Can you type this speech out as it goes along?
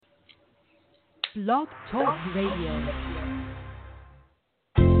Blog Talk Radio.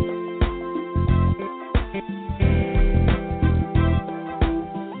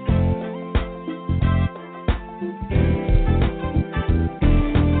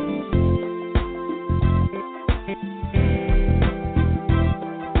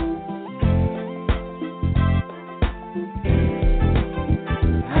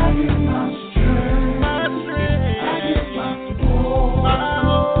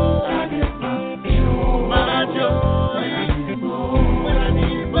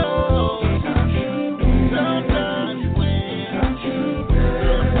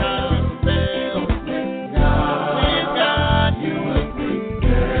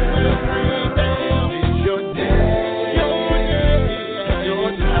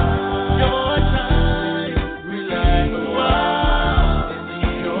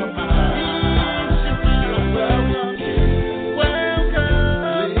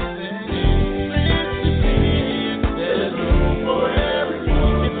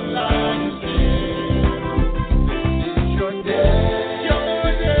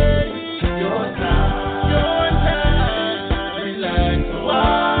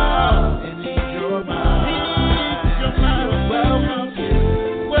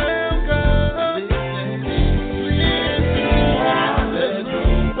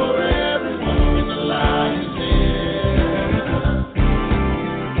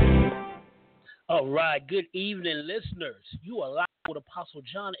 Good evening, listeners. You are live with Apostle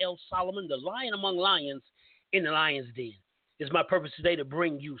John L. Solomon, the lion among lions in the lion's den. It's my purpose today to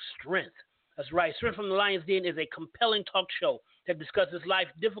bring you strength. That's right. Strength from the Lion's Den is a compelling talk show that discusses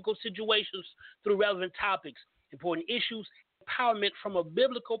life's difficult situations through relevant topics, important issues, empowerment from a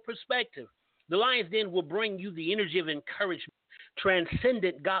biblical perspective. The Lion's Den will bring you the energy of encouragement,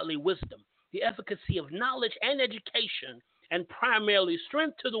 transcendent godly wisdom, the efficacy of knowledge and education, and primarily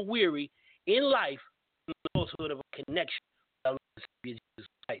strength to the weary in life, sort of a connection. So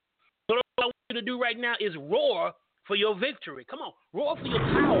what I want you to do right now is roar for your victory. Come on, roar for your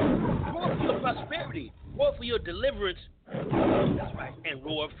power, roar for your prosperity, roar for your deliverance. That's right, and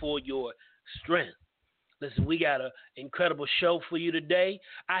roar for your strength. Listen, we got an incredible show for you today.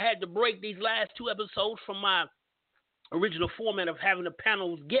 I had to break these last two episodes from my original format of having a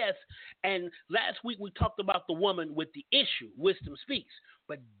panel of guests, and last week we talked about the woman with the issue, Wisdom Speaks,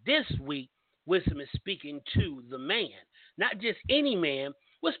 but this week Wisdom is speaking to the man, not just any man.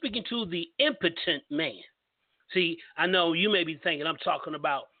 We're speaking to the impotent man. See, I know you may be thinking I'm talking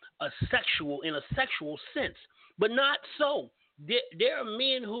about in a sexual sense, but not so. There are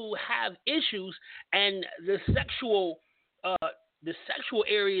men who have issues, and the sexual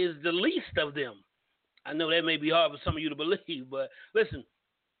area is the least of them. I know that may be hard for some of you to believe, but listen,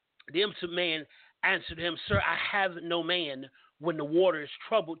 the impotent man answered him, "Sir, I have no man when the water is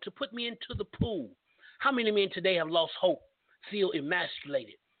troubled to put me into the pool." How many men today have lost hope, feel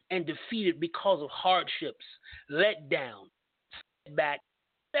emasculated, and defeated because of hardships, let down, setbacks,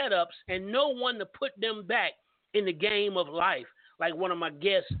 setups, and no one to put them back in the game of life? Like one of my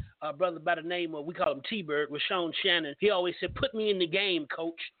guests, a brother by the name of, we call him T-Bird, Rashawn Shannon, he always said, "Put me in the game,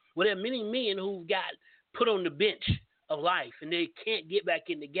 coach." Well, there are many men who got put on the bench of life, and they can't get back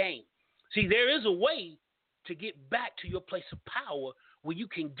in the game. See, there is a way to get back to your place of power where you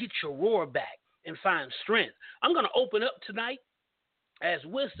can get your roar back and find strength. I'm going to open up tonight as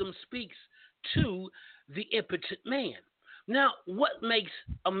Wisdom speaks to the impotent man. Now, what makes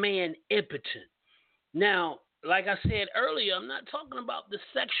a man impotent? Now, like I said earlier, I'm not talking about the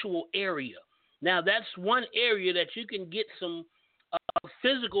sexual area. Now, that's one area that you can get some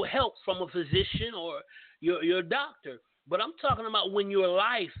physical help from a physician or your doctor. But I'm talking about when your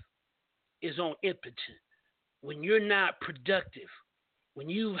life is on impotent, when you're not productive, when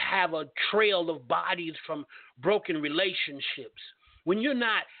you have a trail of bodies from broken relationships, when you're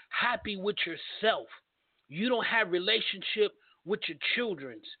not happy with yourself, you don't have relationship with your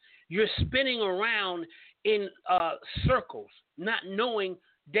children, you're spinning around in circles, not knowing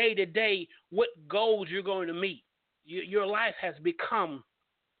day to day what goals you're going to meet. Your life has become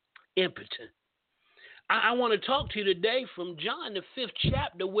impotent. I want to talk to you today from John, the 5th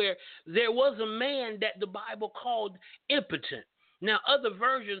chapter, where there was a man that the Bible called impotent. Now, other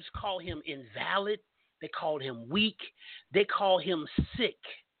versions call him invalid. They called him weak. They call him sick.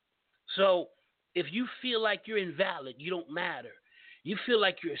 So if you feel like you're invalid, you don't matter. You feel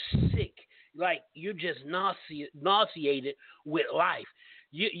like you're sick, like you're just nauseated with life.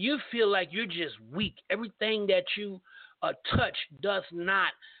 You feel like you're just weak. Everything that you touch does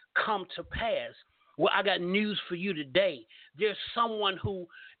not come to pass. Well, I got news for you today. There's someone who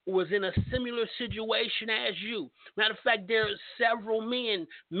was in a similar situation as you. Matter of fact, there are several men,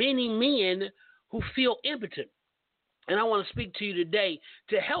 many men who feel impotent. And I want to speak to you today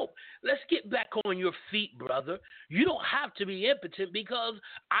to help. Let's get back on your feet, brother. You don't have to be impotent because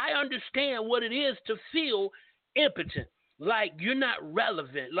I understand what it is to feel impotent. Like you're not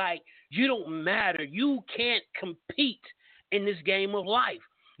relevant, like you don't matter. You can't compete in this game of life.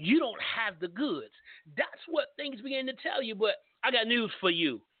 You don't have the goods. That's what things begin to tell you. But I got news for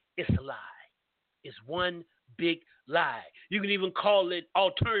you. It's a lie. It's one big lie. You can even call it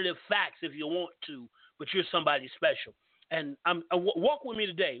alternative facts if you want to, but you're somebody special. And walk with me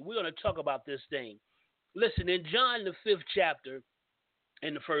today. We're going to talk about this thing. Listen, in John, the 5th chapter,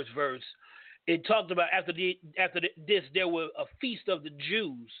 in the first verse, it talked about after this, there were a feast of the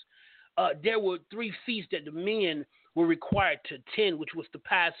Jews. There were 3 feasts that the men were required to attend, which was the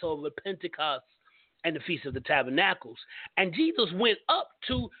Passover, Pentecost, and the Feast of the Tabernacles. And Jesus went up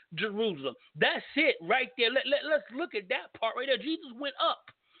to Jerusalem. That's it right there. Let's look at that part right there. Jesus went up.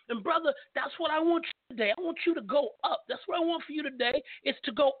 And brother, that's what I want you today. I want you to go up. That's what I want for you today is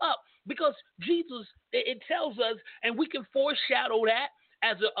to go up. Because Jesus, it tells us, and we can foreshadow that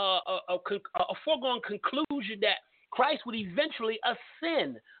as a foregone conclusion that Christ would eventually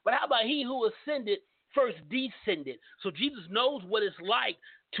ascend. But how about he who ascended first descended? So Jesus knows what it's like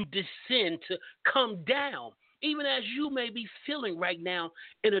to descend, to come down, even as you may be feeling right now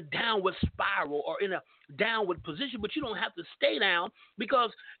in a downward spiral or in a downward position, but you don't have to stay down because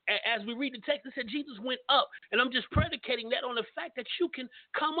as we read the text, it said Jesus went up. And I'm just predicating that on the fact that you can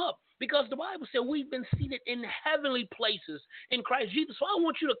come up because the Bible said we've been seated in heavenly places in Christ Jesus. So I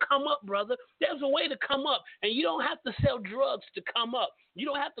want you to come up, brother. There's a way to come up, and you don't have to sell drugs to come up. You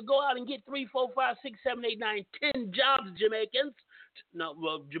don't have to go out and get 3, 4, 5, 6, 7, 8, 9, 10 jobs, Jamaicans. No,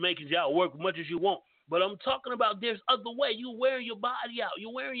 well, Jamaicans, y'all work as much as you want. But I'm talking about there's other way. You're wearing your body out.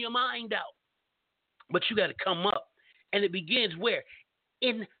 You're wearing your mind out. But you got to come up. And it begins where?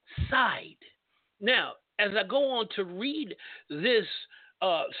 Inside. Now, as I go on to read this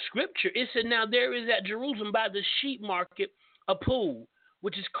scripture, it said, now there is at Jerusalem by the sheep market a pool,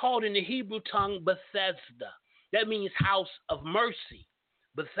 which is called in the Hebrew tongue Bethesda. That means house of mercy.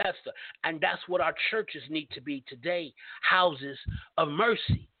 Bethesda. And that's what our churches need to be today, houses of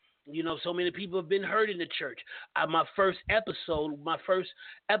mercy. You know, so many people have been hurt in the church. My first episode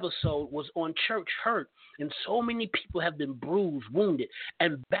was on church hurt, and so many people have been bruised, wounded,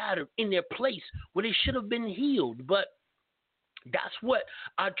 and battered in their place where they should have been healed. But that's what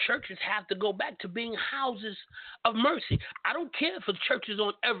our churches have to go back to, being houses of mercy. I don't care if the church is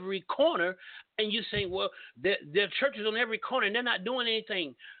on every corner, and you're saying, well, there are churches on every corner, and they're not doing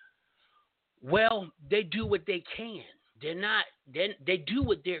anything. Well, they do what they can. They do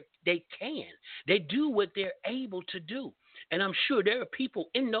what they can. They do what they're able to do. And I'm sure there are people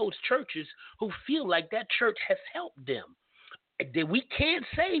in those churches who feel like that church has helped them. We can't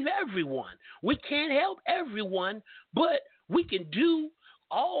save everyone. We can't help everyone, but we can do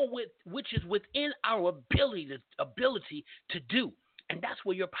all which is within our ability to do. And that's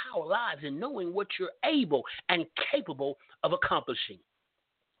where your power lies, in knowing what you're able and capable of accomplishing.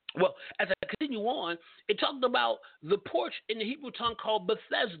 Well, as I continue on, it talked about the porch in the Hebrew tongue called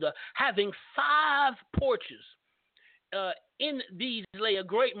Bethesda having 5 porches. In these lay a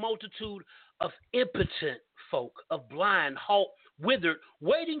great multitude of impotent folk, of blind, halt, withered,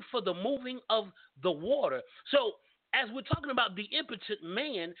 waiting for the moving of the water. So, as we're talking about the impotent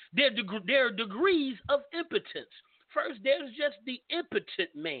man, there are degrees of impotence. First, there's just the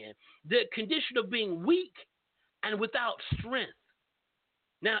impotent man, the condition of being weak and without strength.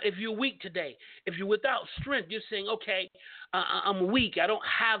 Now, if you're weak today, if you're without strength, you're saying, okay, I'm weak. I don't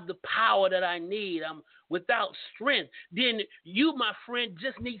have the power that I need. I'm without strength. Then you, my friend,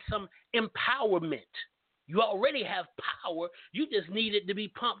 just need some empowerment. You already have power. You just need it to be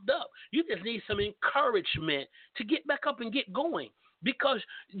pumped up. You just need some encouragement to get back up and get going. Because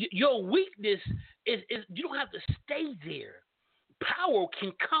your weakness is you don't have to stay there. Power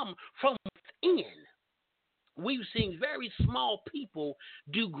can come from within. We've seen very small people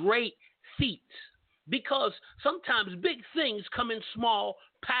do great feats because sometimes big things come in small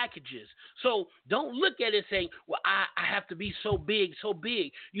packages. So don't look at it saying, well, I have to be so big, so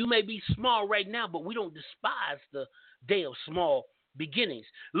big. You may be small right now, but we don't despise the day of small beginnings.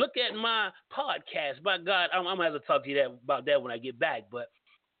 Look at my podcast. By God, I'm going to have to talk to you about that when I get back. But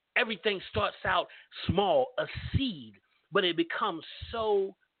everything starts out small, a seed, but it becomes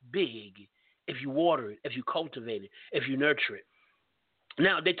so big if you water it, if you cultivate it, if you nurture it.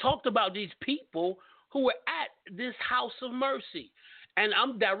 Now, they talked about these people who were at this house of mercy. And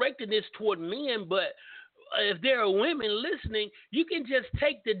I'm directing this toward men, but if there are women listening, you can just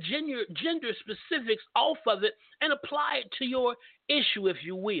take the gender specifics off of it and apply it to your issue, if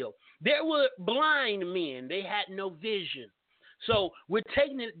you will. There were blind men; they had no vision. So we're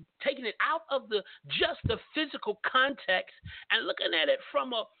taking it out of just the physical context and looking at it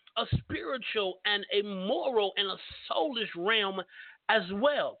from a spiritual and a moral and a soulish realm as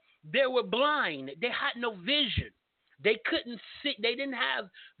well. They were blind; they had no vision. They couldn't see. They didn't have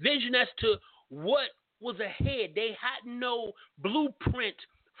vision as to what was ahead. They had no blueprint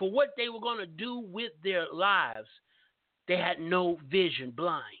for what they were going to do with their lives. They had no vision,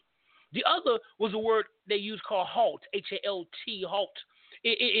 blind. The other was a word they used called halt, H-A-L-T, halt.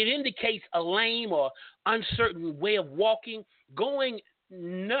 It indicates a lame or uncertain way of walking, going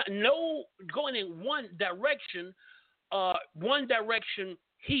going in one direction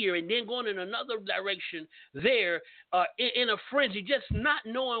here, and then going in another direction there, in a frenzy, just not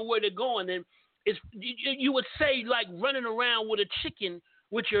knowing where they're going. And you would say like running around with a chicken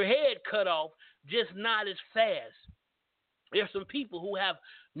with your head cut off, just not as fast. There are some people who have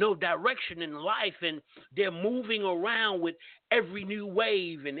no direction in life, and they're moving around with every new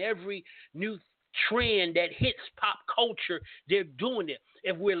wave and every new trend that hits pop culture. They're doing it.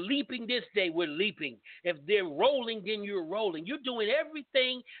 If we're leaping this day, we're leaping. If they're rolling, then you're rolling. You're doing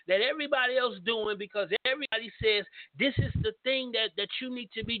everything that everybody else is doing because everybody says this is the thing that you need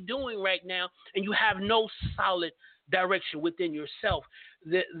to be doing right now, and you have no solid direction within yourself.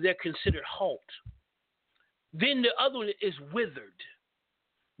 They're considered halt. Then the other one is withered.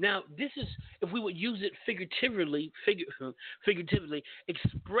 Now, this is, if we would use it figuratively,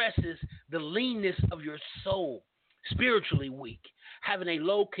 expresses the leanness of your soul, spiritually weak, having a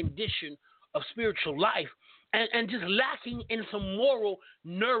low condition of spiritual life, and just lacking in some moral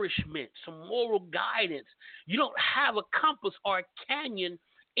nourishment, some moral guidance. You don't have a compass or a canyon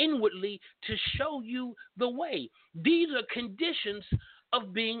inwardly to show you the way. These are conditions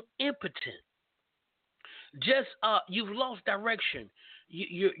of being impotent. Just you've lost direction.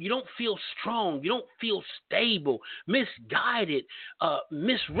 You don't feel strong. You don't feel stable. Misguided,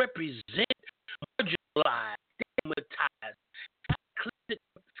 misrepresented, marginalized, stigmatized,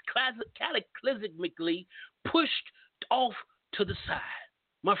 cataclysmically pushed off to the side.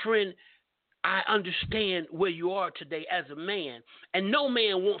 My friend, I understand where you are today as a man, and no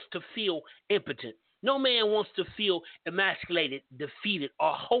man wants to feel impotent. No man wants to feel emasculated, defeated,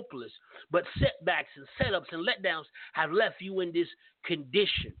 or hopeless. But setbacks and setups and letdowns have left you in this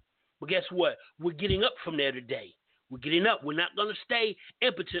condition. But guess what? We're getting up from there today. We're getting up. We're not going to stay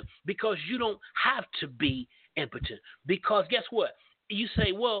impotent because you don't have to be impotent. Because guess what? You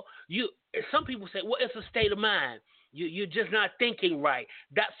say, well, some people say, well, it's a state of mind. You're just not thinking right.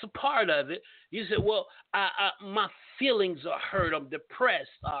 That's a part of it. You say, well, my feelings are hurt. I'm depressed.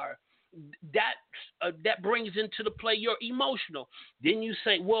 Or that brings into the play your emotional. Then you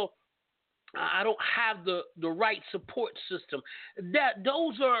say, well, I don't have the right support system.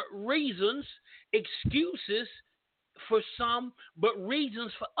 Those are reasons, excuses for some, but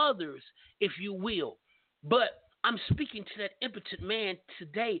reasons for others, if you will. But I'm speaking to that impotent man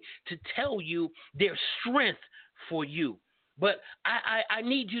today to tell you there's strength for you. But I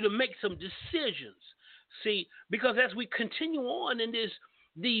need you to make some decisions. See, because as we continue on in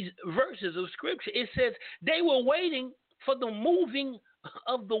these verses of scripture, it says they were waiting for the moving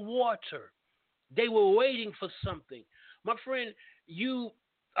of the water. They were waiting for something. My friend, you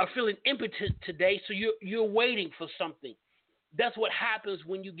are feeling impotent today, so you're waiting for something. That's what happens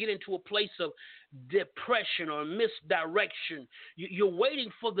when you get into a place of depression or misdirection. You're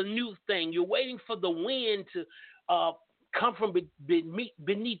waiting for the new thing. You're waiting for the wind to come from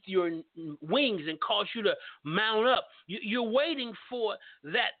beneath your wings and cause you to mount up. You're waiting for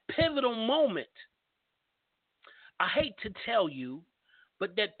that pivotal moment. I hate to tell you,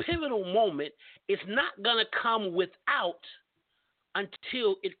 but that pivotal moment is not going to come without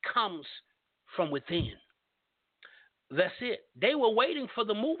until it comes from within. That's it. They were waiting for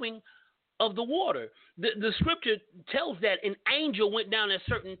the moving of the water. The scripture tells that an angel went down at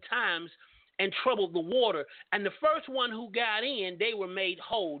certain times and troubled the water. And the first one who got in, they were made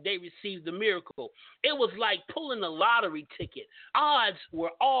whole. They received the miracle. It was like pulling a lottery ticket. Odds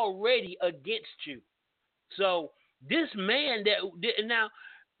were already against you. So this man now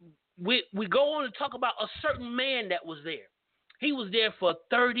we go on to talk about a certain man that was there. He was there for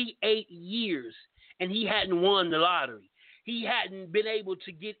 38 years, and he hadn't won the lottery. He hadn't been able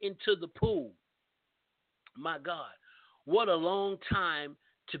to get into the pool. My God, what a long time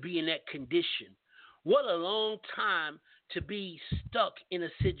to be in that condition. What a long time to be stuck in a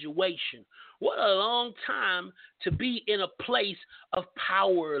situation. What a long time to be in a place of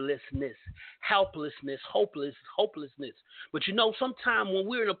powerlessness, helplessness, hopelessness. But sometimes when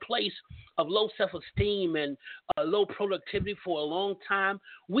we're in a place of low self-esteem and low productivity for a long time,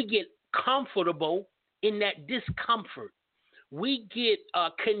 we get comfortable in that discomfort. We get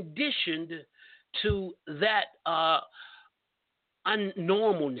conditioned to that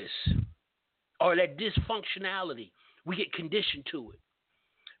unnormalness or that dysfunctionality. We get conditioned to it.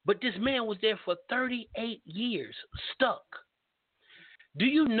 But this man was there for 38 years, stuck. Do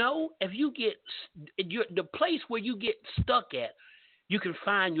you know if you get the place where you get stuck at, you can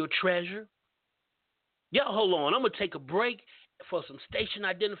find your treasure? Y'all, hold on. I'm going to take a break for some station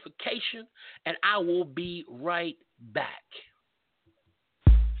identification, and I will be right back.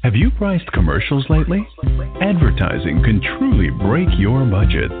 Have you priced commercials lately? Advertising can truly break your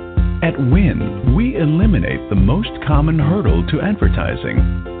budget. At Win, we eliminate the most common hurdle to advertising.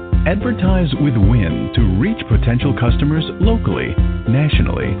 Advertise with Win to reach potential customers locally,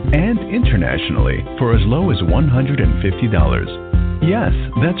 nationally, and internationally for as low as $150. Yes,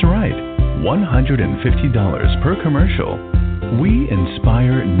 that's right, $150 per commercial. We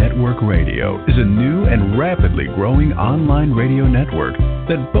Inspire Network Radio is a new and rapidly growing online radio network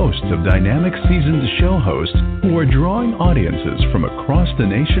that boasts of dynamic seasoned show hosts who are drawing audiences from across the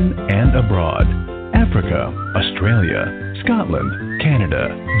nation and abroad. Africa, Australia, Scotland, Canada,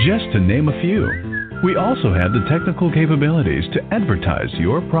 just to name a few. We also have the technical capabilities to advertise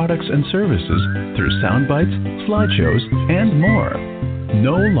your products and services through sound bites, slideshows, and more.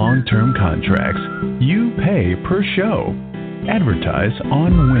 No long-term contracts. You pay per show. Advertise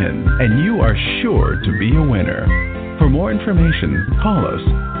on Win, and you are sure to be a winner. For more information, call us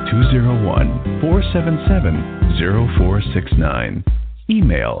 201-477-0469.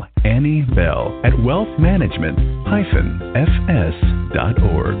 Email Annie Bell at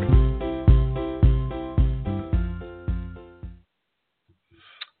wealthmanagement-fs.org.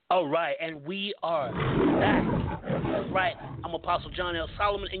 All right, and we are back. That's right. I'm Apostle John L.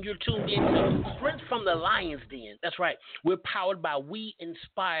 Solomon, and you're tuned in to Strength from the Lion's Den. That's right. We're powered by We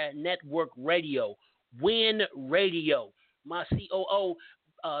Inspire Network Radio, Win Radio. My COO,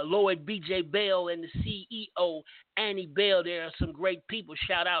 Lloyd B.J. Bell, and the CEO, Annie Bell. There are some great people.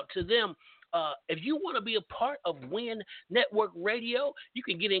 Shout out to them. If you want to be a part of Win Network Radio, you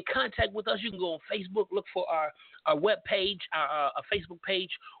can get in contact with us. You can go on Facebook, look for our web page, our Facebook page,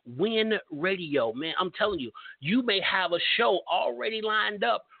 Win Radio. Man, I'm telling you, you may have a show already lined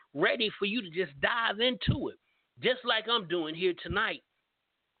up, ready for you to just dive into it, just like I'm doing here tonight.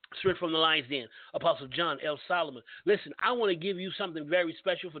 Straight from the Lion's Den, Apostle John L. Solomon. Listen, I want to give you something very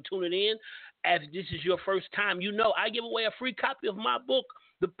special for tuning in. If this is your first time, I give away a free copy of my book,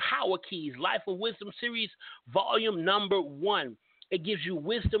 The Power Keys, Life of Wisdom Series, Volume Number 1. It gives you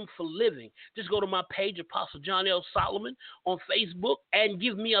wisdom for living. Just go to my page, Apostle John L. Solomon, on Facebook, and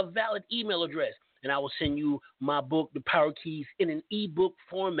give me a valid email address, and I will send you my book, The Power Keys, in an ebook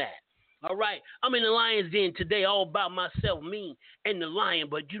format. All right, I'm in the Lion's Den today all by myself, me and the lion,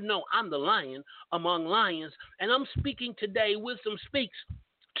 but I'm the lion among lions, and I'm speaking today, Wisdom Speaks,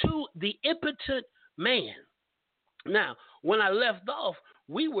 to the impotent man. Now, when I left off,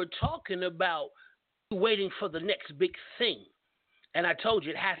 we were talking about waiting for the next big thing, and I told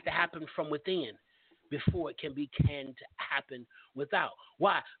you it has to happen from within before it can happen without.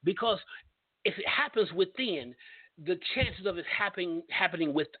 Why? Because if it happens within, the chances of it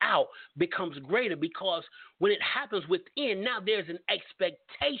happening without becomes greater, because when it happens within, now there's an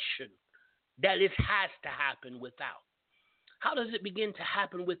expectation that it has to happen without. How does it begin to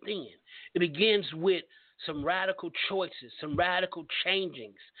happen within? It begins with some radical choices, some radical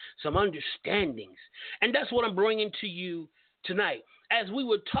changings, some understandings. And that's what I'm bringing to you tonight. As we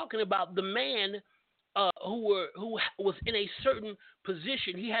were talking about the man who was in a certain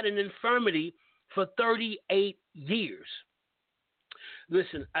position, he had an infirmity for 38 years.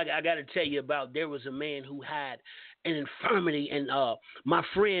 Listen, I got to tell you there was a man who had an infirmity, and my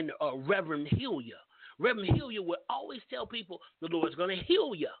friend, Reverend Hillier. Reverend Hillier would always tell people, the Lord's going to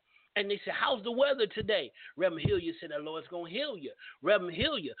heal you. And they said, how's the weather today? Reverend Hillier said, the Lord's going to heal you. Reverend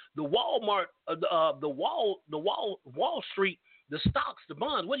Hillier, the Walmart, the Wall Street, the stocks, the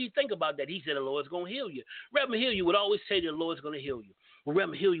bonds, what do you think about that? He said, the Lord's going to heal you. Reverend Hillier would always say, the Lord's going to heal you. When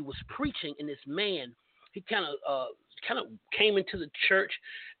Reverend Hillier was preaching, and this man, he kind of came into the church,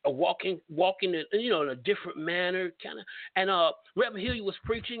 walking in a different manner, and Reverend Hillier was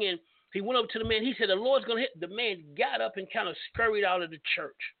preaching, and he went up to the man. He said, the Lord's going to hit. The man got up and kind of scurried out of the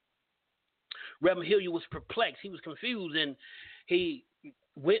church. Reverend Hillier was perplexed. He was confused, and he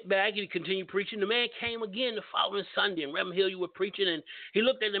Went back and he continued preaching. The man came again the following Sunday, and Reverend Hill, you were preaching, and he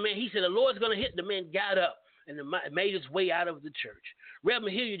looked at the man. He said, the Lord's going to hit. The man got up and made his way out of the church.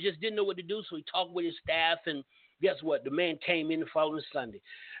 Reverend Hill, you just didn't know what to do, so he talked with his staff, and guess what? The man came in the following Sunday.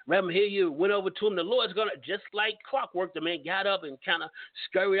 Reverend Hill, you went over to him. The Lord's going to, just like clockwork, the man got up and kind of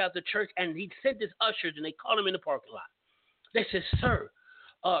scurried out the church, and he sent his ushers, and they called him in the parking lot. They said, sir,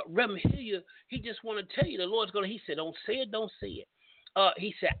 Reverend Hill, he just want to tell you the Lord's going to, he said, don't say it, don't say it.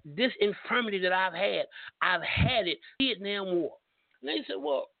 He said, this infirmity that I've had it Vietnam War. And they said,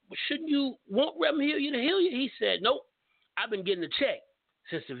 well, shouldn't you want Reverend Hill to heal you? He said, nope, I've been getting a check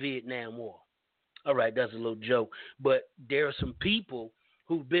since the Vietnam War. All right, that's a little joke. But there are some people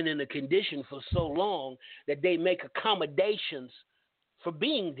who've been in a condition for so long that they make accommodations for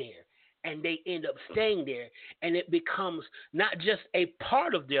being there, and they end up staying there, and it becomes not just a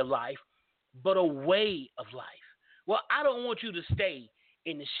part of their life, but a way of life. Well, I don't want you to stay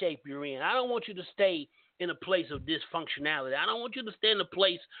in the shape you're in. I don't want you to stay in a place of dysfunctionality. I don't want you to stay in a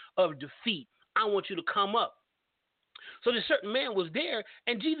place of defeat. I want you to come up. So this certain man was there,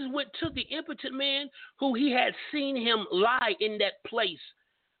 and Jesus went to the impotent man who he had seen him lie in that place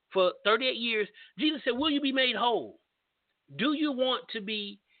for 38 years. Jesus said, will you be made whole? Do you want to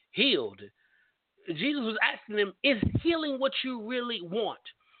be healed? Jesus was asking him, is healing what you really want?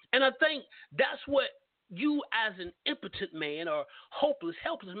 And I think that's what you as an impotent man or hopeless,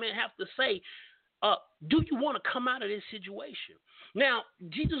 helpless man have to say. Do you want to come out of this situation? Now,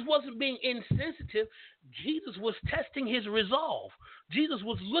 Jesus wasn't being insensitive. Jesus was testing his resolve. Jesus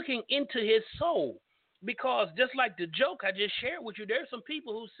was looking into his soul. Because just like the joke I just shared with you, there are some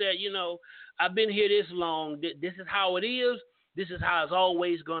people who said, I've been here this long. This is how it is. This is how it's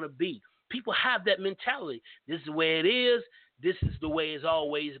always going to be. People have that mentality. This is the way it is. This is the way it's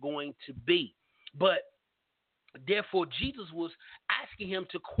always going to be. But therefore, Jesus was asking him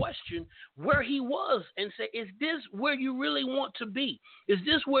to question where he was and say, is this where you really want to be? Is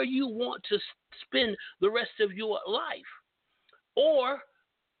this where you want to spend the rest of your life? Or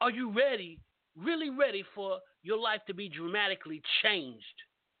are you ready, really ready for your life to be dramatically changed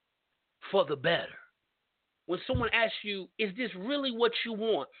for the better? When someone asks you, is this really what you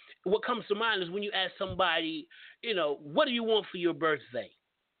want? What comes to mind is when you ask somebody, what do you want for your birthday?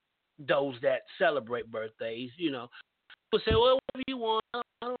 Those that celebrate birthdays, people say, well, whatever you want, I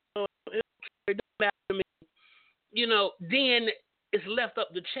don't know, it don't matter to me. Then it's left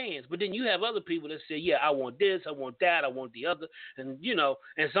up to chance. But then you have other people that say, yeah, I want this, I want that, I want the other. And,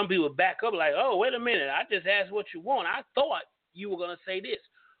 and some people back up like, oh, wait a minute, I just asked what you want. I thought you were going to say this.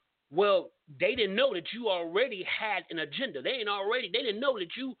 Well, they didn't know that you already had an agenda. They didn't know that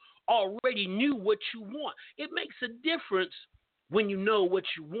you already knew what you want. It makes a difference when you know what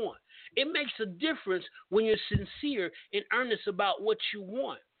you want. It makes a difference when you're sincere and earnest about what you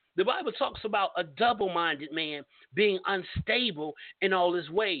want. The Bible talks about a double-minded man being unstable in all his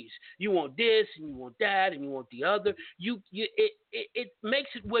ways. You want this, and you want that, and you want the other. It makes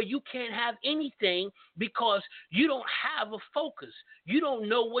it where you can't have anything because you don't have a focus. You don't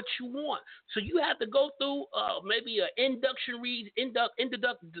know what you want. So you have to go through maybe an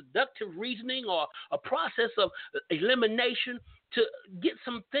deductive reasoning or a process of elimination to get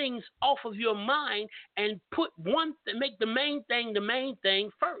some things off of your mind and make the main thing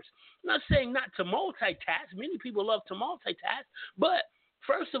first. I'm not saying not to multitask. Many people love to multitask, but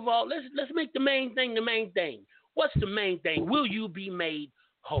first of all, let's make the main thing the main thing. What's the main thing? Will you be made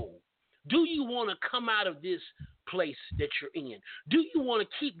whole? Do you want to come out of this place that you're in? Do you want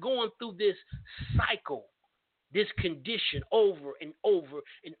to keep going through this cycle, this condition over and over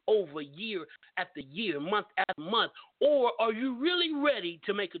and over, year after year, month after month? Or are you really ready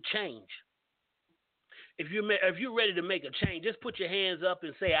to make a change? If you're ready to make a change, just put your hands up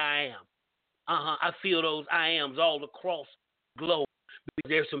and say, I am. I feel those I ams all across the globe.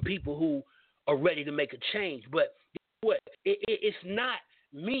 There's some people who are ready to make a change. But what? It's not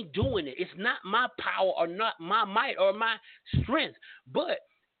me doing it. It's not my power or not my might or my strength. But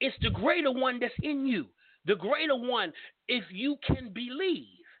it's the greater one that's in you. The greater one, if you can believe.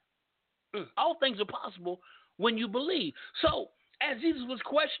 All things are possible when you believe. So, as Jesus was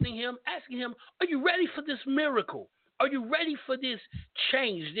questioning him, asking him, are you ready for this miracle? Are you ready for this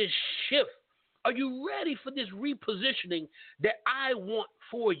change, this shift? Are you ready for this repositioning that I want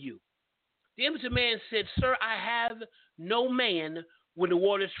for you? The impotent man said, sir, I have no man when the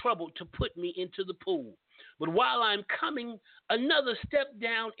water is troubled to put me into the pool. But while I'm coming, another step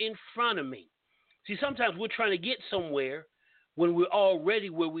down in front of me. See, sometimes we're trying to get somewhere when we're already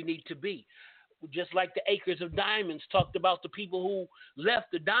where we need to be. just like the acres of diamonds talked about the people who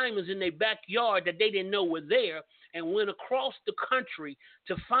left the diamonds in their backyard that they didn't know were there and went across the country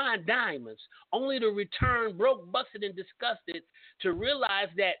to find diamonds, only to return broke, busted, and disgusted to realize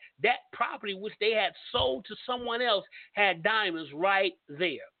that that property which they had sold to someone else had diamonds right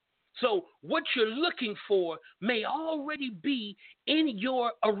there. So what you're looking for may already be in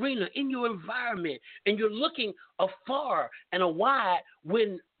your arena, in your environment, and you're looking afar and wide.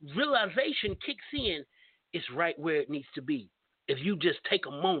 When realization kicks in, it's right where it needs to be. If you just take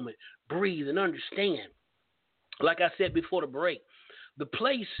a moment, breathe, and understand. Like I said before the break, the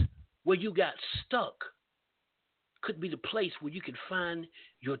place where you got stuck could be the place where you can find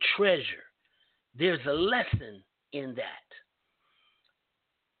your treasure. There's a lesson in that.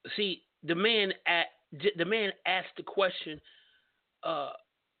 See, the man asked the question,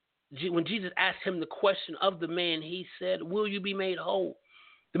 when Jesus asked him the question of the man, he said, will you be made whole?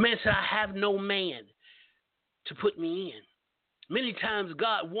 The man said, I have no man to put me in. Many times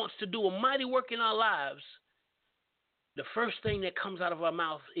God wants to do a mighty work in our lives. The first thing that comes out of our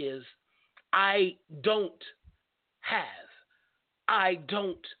mouth is, I don't have. I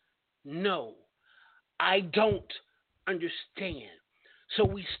don't know. I don't understand. So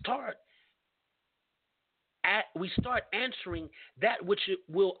we start answering that which it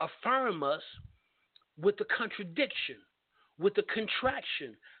will affirm us with the contradiction, with the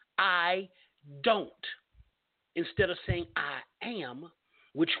contraction. I don't. Instead of saying I am,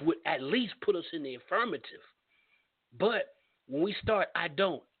 which would at least put us in the affirmative. But when we start I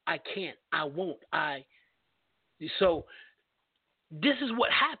don't, I can't, I won't, so this is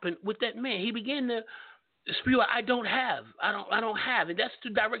what happened with that man. He began to spew out, I don't have, and that's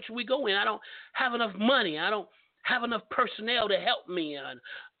the direction we go in. I don't have enough money. I don't have enough personnel to help me.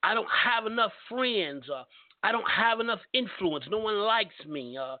 I don't have enough friends. I don't have enough influence. No one likes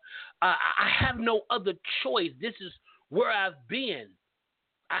me. I have no other choice. This is where I've been.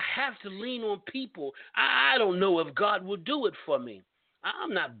 I have to lean on people. I don't know if God will do it for me.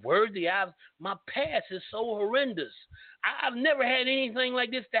 I'm not worthy. My past is so horrendous. I've never had anything like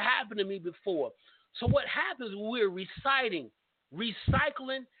this to happen to me before. So what happens, we're recycling,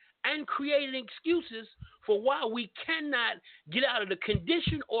 and creating excuses for why we cannot get out of the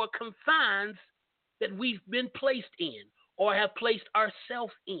condition or confines that we've been placed in or have placed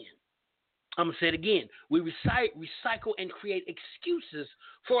ourselves in. I'm going to say it again. We recycle and create excuses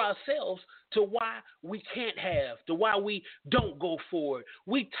for ourselves to why we can't have, to why we don't go forward.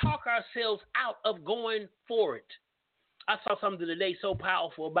 We talk ourselves out of going for it. I saw something today so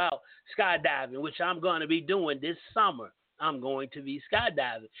powerful about skydiving, which I'm going to be doing this summer. I'm going to be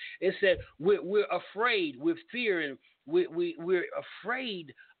skydiving. It said we're afraid, we're fearing, we're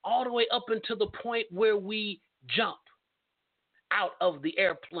afraid all the way up until the point where we jump out of the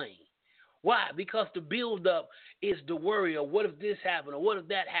airplane. Why? Because the buildup is the worry of what if this happened or what if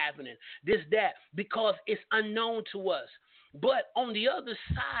that happened and this, that, because it's unknown to us. But on the other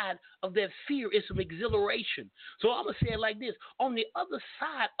side of that fear is some exhilaration. So I'm going to say it like this. On the other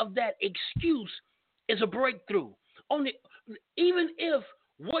side of that excuse is a breakthrough. Even if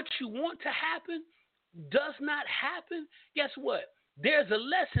what you want to happen does not happen, guess what? There's a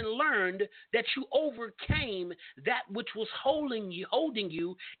lesson learned that you overcame that which was holding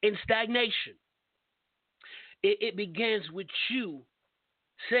you in stagnation. It begins with you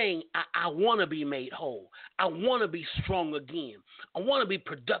saying, I want to be made whole. I want to be strong again. I want to be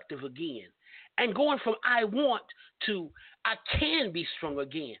productive again. And going from I want to I can be strong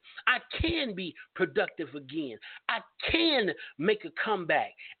again. I can be productive again. I can make a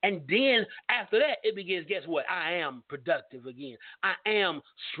comeback. And then after that, it begins, guess what? I am productive again. I am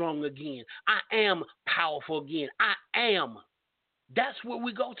strong again. I am powerful again. I am. That's where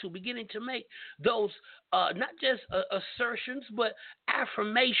we go to, beginning to make those not just assertions, but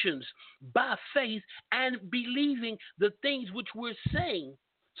affirmations by faith and believing the things which we're saying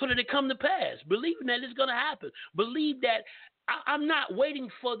so that they come to pass. Believing that it's going to happen. Believe that I'm not waiting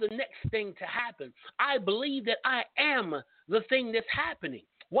for the next thing to happen. I believe that I am the thing that's happening.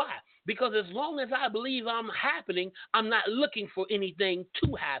 Why? Because as long as I believe I'm happening, I'm not looking for anything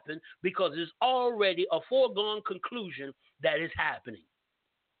to happen because it's already a foregone conclusion that is happening.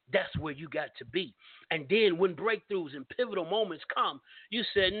 That's where you got to be. And then when breakthroughs and pivotal moments come, you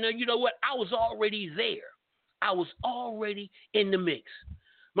said, no, you know what? I was already there. I was already in the mix.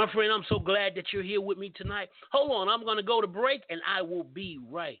 My friend, I'm so glad that you're here with me tonight. Hold on, I'm going to go to break, and I will be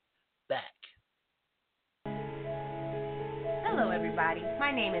right back. Hello, everybody. My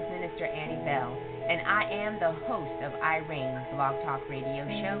name is Minister Annie Bell, and I am the host of Irene's Blog Talk Radio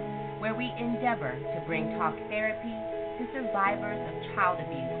Show, where we endeavor to bring talk therapy to survivors of child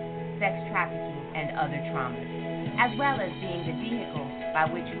abuse, sex trafficking, and other traumas, as well as being the vehicle by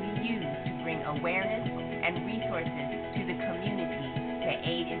which we use to bring awareness and resources to the community to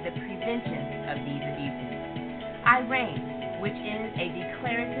aid in the prevention of these abuses. I REIGN, which is a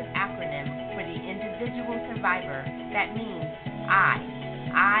declarative acronym for the individual survivor that means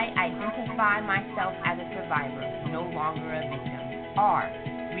I identify myself as a survivor, no longer a victim. R,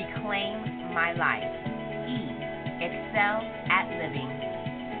 reclaim my life. E, excel at living.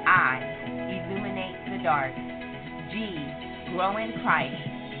 I, illuminate the dark. G, grow in Christ.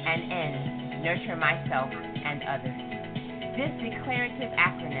 And N, nurture myself and others. This declarative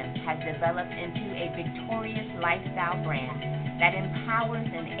acronym has developed into a victorious lifestyle brand that empowers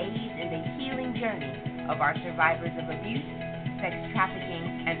and aids in the healing journey of our survivors of abuse, sex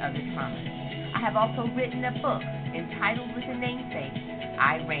trafficking, and other traumas. I have also written a book entitled with the namesake,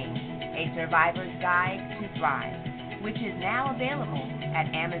 I REIGN, A Survivor's Guide to Thrive, which is now available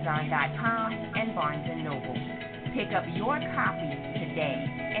at Amazon.com and Barnes & Noble. Pick up your copy today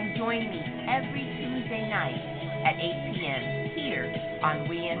and join me every Tuesday night at 8 p.m. here on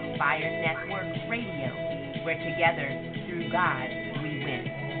We Inspire Network Radio, where together, through God, we win.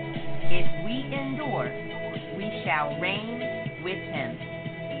 If we endure, we shall reign with Him.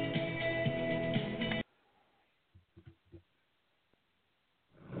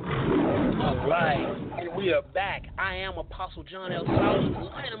 All right, and we are back. I am Apostle John L. Solomon,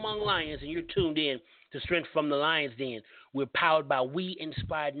 Lion Among Lions, and you're tuned in to Strength from the Lion's Den. We're powered by We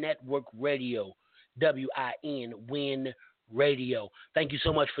Inspired Network Radio, WIN, WIN Radio. Thank you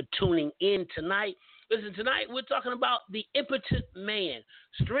so much for tuning in tonight. Listen, tonight we're talking about the impotent man.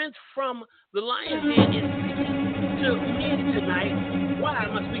 Strength from the Lion's Den is speaking to men tonight. Why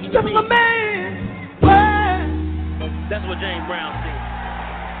am I speaking to men? That's what James Brown said.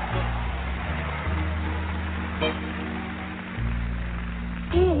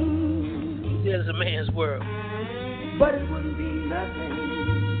 He said it's a man's world. But it wouldn't be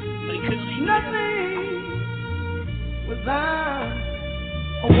nothing. But he couldn't leave nothing without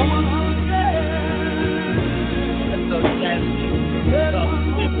a woman on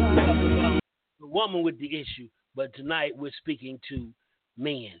the woman with the issue, but tonight we're speaking to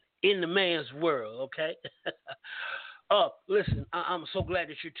men in the man's world, okay? Listen, I'm so glad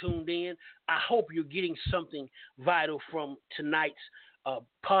that you're tuned in. I hope you're getting something vital from tonight's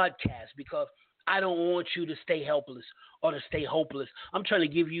podcast, because I don't want you to stay helpless or to stay hopeless. I'm trying to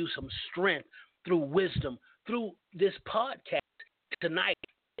give you some strength through wisdom, through this podcast tonight.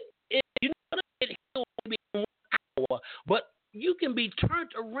 You know, it will be 1 hour, but you can be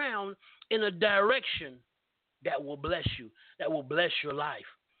turned around in a direction that will bless you, that will bless your life.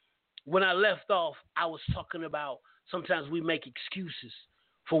 When I left off, I was talking about sometimes we make excuses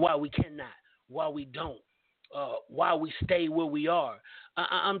for why we cannot, why we don't, why we stay where we are.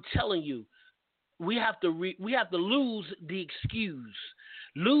 I'm telling you, we have to lose the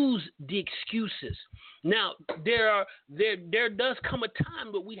lose the excuses. Now, there does come a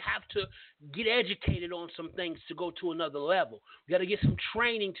time that we have to get educated on some things to go to another level. We got to get some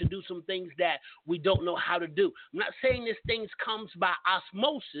training to do some things that we don't know how to do. I'm not saying this thing comes by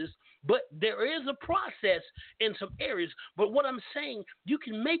osmosis, but there is a process in some areas. But what I'm saying, you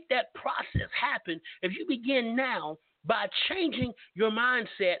can make that process happen if you begin now by changing your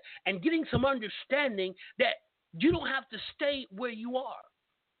mindset and getting some understanding that you don't have to stay where you are.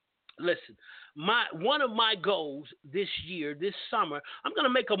 Listen, one of my goals this year, this summer, I'm going to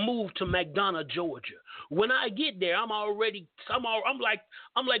make a move to McDonough, Georgia. When I get there, I'm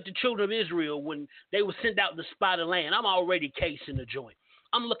like the children of Israel when they were sent out to spy the land. I'm already casing the joint.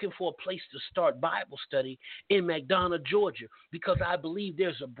 I'm looking for a place to start Bible study in McDonough, Georgia, because I believe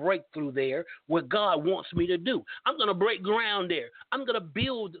there's a breakthrough there where God wants me to do. I'm going to break ground there. I'm going to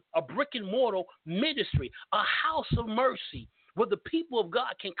build a brick and mortar ministry, a house of mercy, where the people of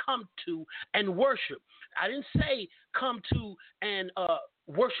God can come to and worship. I didn't say come to and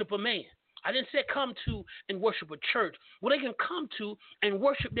worship a man. I didn't say come to and worship a church. Where they can come to and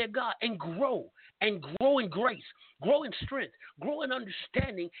worship their God and grow in grace, grow in strength, grow in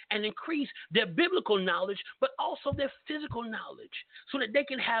understanding, and increase their biblical knowledge, but also their physical knowledge, so that they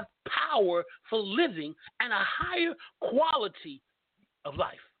can have power for living and a higher quality of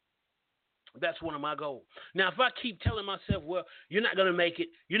life. That's one of my goals. Now, if I keep telling myself, well, you're not going to make it,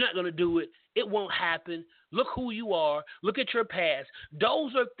 you're not going to do it, it won't happen, look who you are, look at your past,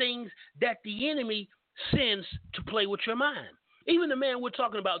 those are things that the enemy sends to play with your mind. Even the man we're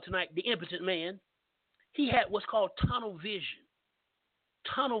talking about tonight, the impotent man, he had what's called tunnel vision.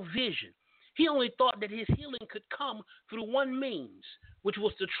 Tunnel vision. He only thought that his healing could come through one means, which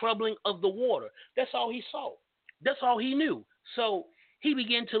was the troubling of the water. That's all he saw. That's all he knew. So he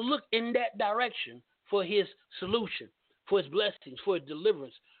began to look in that direction for his solution, for his blessings, for his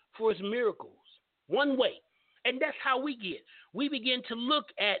deliverance, for his miracles. One way. And that's how we get. We begin to look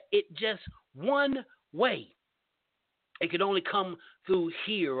at it just one way. It could only come through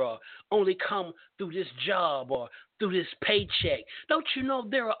here, or only come through this job, or through this paycheck. Don't you know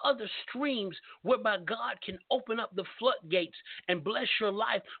there are other streams whereby God can open up the floodgates and bless your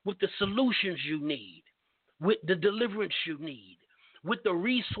life with the solutions you need, with the deliverance you need, with the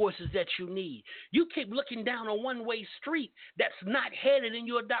resources that you need. You keep looking down a one-way street that's not headed in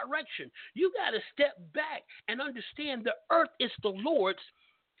your direction. You got to step back and understand the earth is the Lord's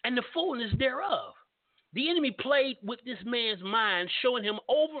and the fullness thereof. The enemy played with this man's mind, showing him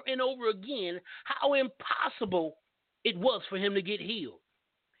over and over again how impossible it was for him to get healed.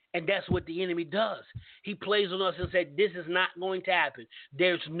 And that's what the enemy does. He plays on us and says, this is not going to happen.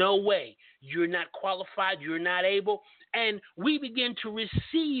 There's no way. You're not qualified. You're not able. And we begin to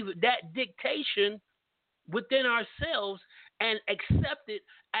receive that dictation within ourselves and accept it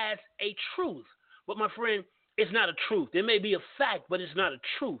as a truth. But my friend, it's not a truth. It may be a fact, but it's not a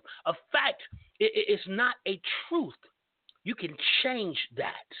truth. A fact, it's not a truth. You can change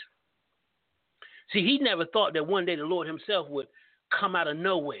that. See, he never thought that one day the Lord himself would come out of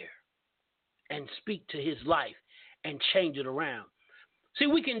nowhere and speak to his life and change it around. See,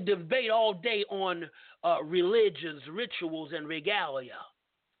 we can debate all day on religions, rituals, and regalia,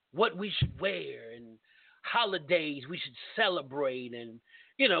 what we should wear and holidays we should celebrate. And,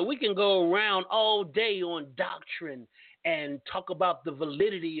 you know, we can go around all day on doctrine and talk about the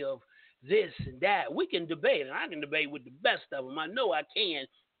validity of this and that. We can debate, and I can debate with the best of them. I know I can.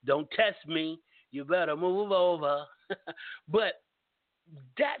 Don't test me. You better move over. But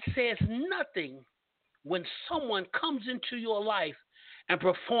that says nothing when someone comes into your life and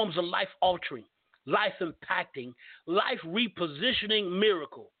performs a life-altering, life-impacting, life-repositioning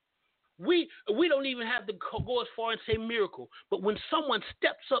miracle. We don't even have to go as far and say miracle, but when someone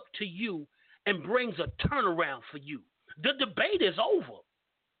steps up to you and brings a turnaround for you, the debate is over.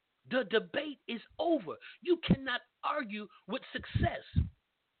 The debate is over. You cannot argue with success.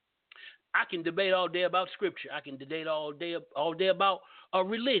 I can debate all day about scripture. I can debate all day about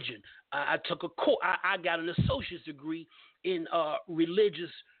religion. I took a course. I got an associate's degree in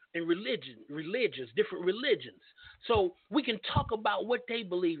different religions. So we can talk about what they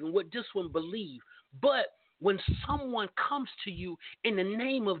believe and what this one believes. But when someone comes to you in the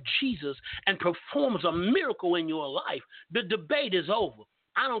name of Jesus and performs a miracle in your life, the debate is over.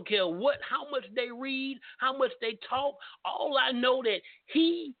 I don't care how much they read, how much they talk. All I know that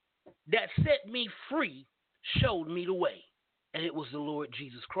he that set me free showed me the way, and it was the Lord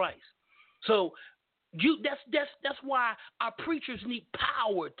Jesus Christ. So that's why our preachers need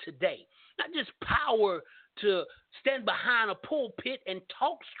power today, not just power to stand behind a pulpit and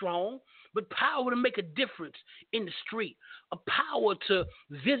talk strong, but power to make a difference in the street, a power to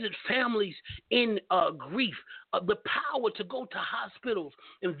visit families in grief, the power to go to hospitals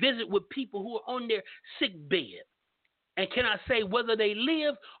and visit with people who are on their sick bed. And can I say whether they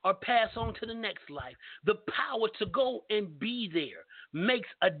live or pass on to the next life, the power to go and be there makes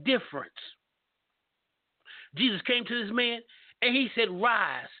a difference. Jesus came to this man and he said,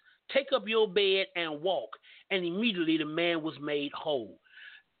 rise, take up your bed and walk. And immediately the man was made whole.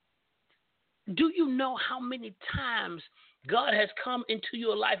 Do you know how many times God has come into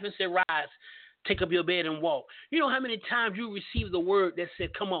your life and said, rise, take up your bed and walk? You know how many times you received the word that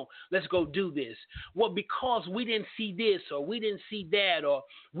said, come on, let's go do this? Well, because we didn't see this or we didn't see that or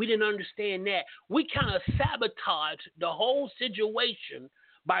we didn't understand that, we kind of sabotage the whole situation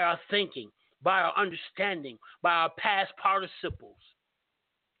by our thinking, by our understanding, by our past participles.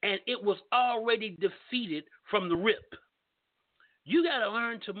 And it was already defeated from the rip. You got to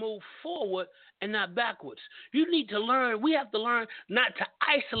learn to move forward and not backwards. We have to learn not to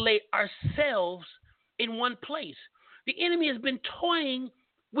isolate ourselves in one place. The enemy has been toying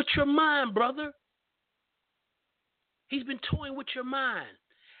with your mind, brother. He's been toying with your mind.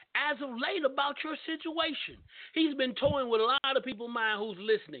 As of late about your situation, he's been toying with a lot of people's mind who's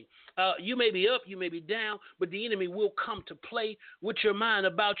listening. You may be up, you may be down, but the enemy will come to play with your mind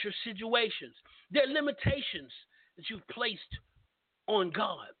about your situations. There are limitations that you've placed on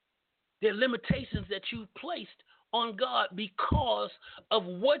God. There are limitations that you've placed on God because of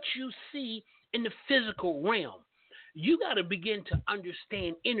what you see in the physical realm. You got to begin to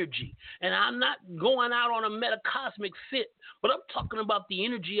understand energy. And I'm not going out on a metacosmic fit, but I'm talking about the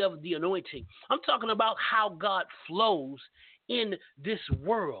energy of the anointing. I'm talking about how God flows in this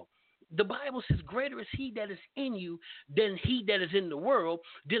world. The Bible says, greater is he that is in you than he that is in the world.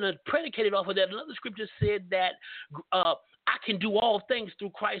 Then predicated off of that, another scripture said that I can do all things through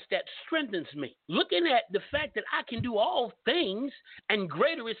Christ that strengthens me. Looking at the fact that I can do all things and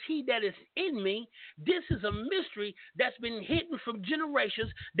greater is he that is in me, this is a mystery that's been hidden from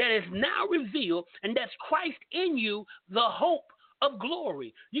generations that is now revealed, and that's Christ in you, the hope of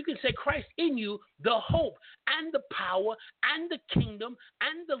glory. You can say Christ in you, the hope and the power and the kingdom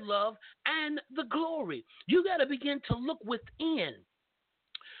and the love and the glory. You got to begin to look within.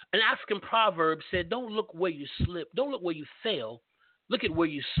 An African proverb said, don't look where you slipped. Don't look where you fell. Look at where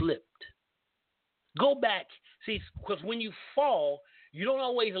you slipped. Go back. See, because when you fall, you don't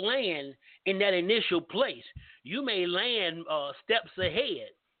always land in that initial place. You may land steps ahead.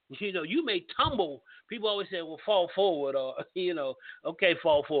 You may tumble. People always say, well, fall forward, or, okay,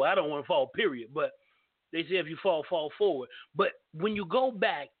 fall forward. I don't want to fall, period. But they say if you fall, fall forward. But when you go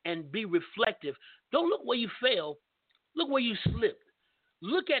back and be reflective, don't look where you fell. Look where you slipped.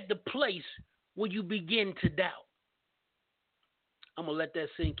 Look at the place where you begin to doubt. I'm going to let that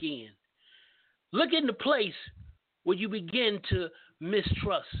sink in. Look in the place where you begin to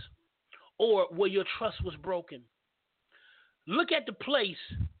mistrust or where your trust was broken. Look at the place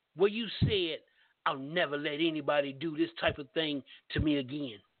where you said, I'll never let anybody do this type of thing to me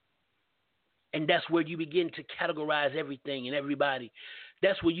again. And that's where you begin to categorize everything and everybody.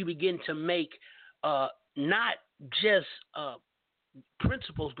 That's where you begin to make not just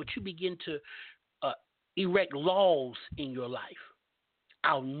principles, but you begin to erect laws in your life.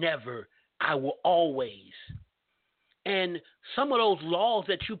 I'll never, I will always. And some of those laws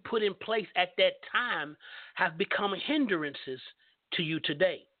that you put in place at that time have become hindrances to you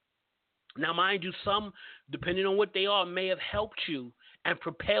today. Now, mind you, some, depending on what they are, may have helped you and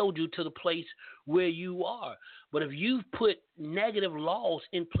propelled you to the place where you are. But if you've put negative laws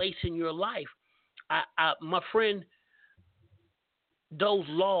in place in your life, my friend, those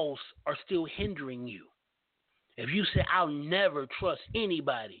laws are still hindering you. If you say, I'll never trust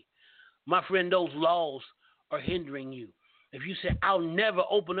anybody, my friend, those laws are hindering you. If you say, I'll never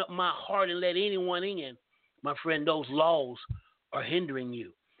open up my heart and let anyone in, my friend, those laws are hindering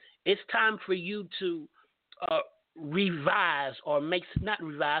you. It's time for you to revise, or make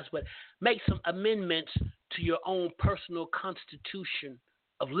some amendments to your own personal constitution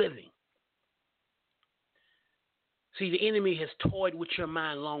of living. See, the enemy has toyed with your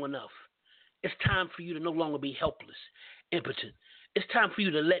mind long enough. It's time for you to no longer be helpless, impotent. It's time for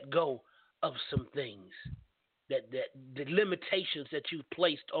you to let go of some things, that the limitations that you've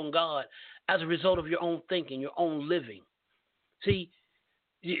placed on God as a result of your own thinking, your own living. See,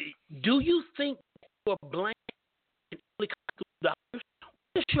 do you think your blank can only come through doctors?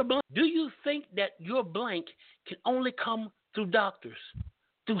 What is your blank? Do you think that your blank can only come through doctors,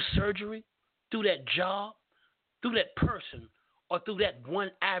 through surgery, through that job, through that person, or through that one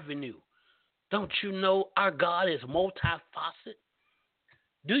avenue? Don't you know our God is multifaceted?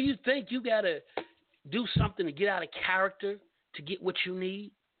 Do you think you got to do something to get out of character to get what you need?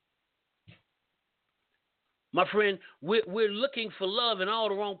 My friend, we're looking for love in all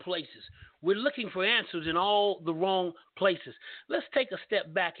the wrong places. We're looking for answers in all the wrong places. Let's take a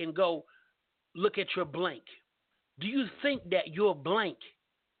step back and go look at your blank. Do you think that your blank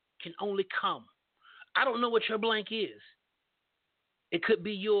can only come? I don't know what your blank is. It could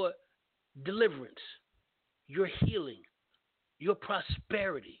be your deliverance, your healing, your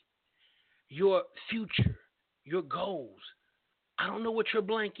prosperity, your future, your goals. I don't know what your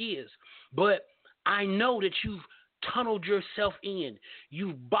blank is, but I know that you've tunneled yourself in.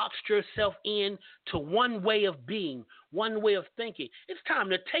 You've boxed yourself in to one way of being, one way of thinking. It's time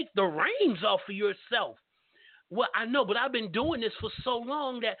to take the reins off of yourself. Well, I know, but I've been doing this for so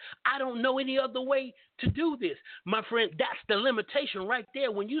long that I don't know any other way to do this. My friend, that's the limitation right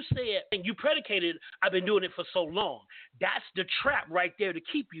there. When you said, and you predicated, I've been doing it for so long, that's the trap right there to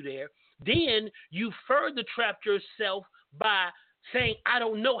keep you there. Then you further trapped yourself by saying, I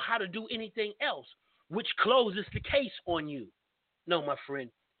don't know how to do anything else, which closes the case on you. No, my friend,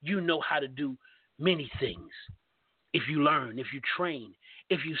 you know how to do many things. If you learn, if you train,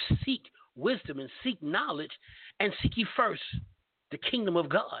 if you seek wisdom and seek knowledge, and seek ye first the kingdom of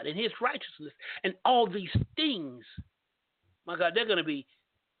God and his righteousness, and all these things, my God, they're going to be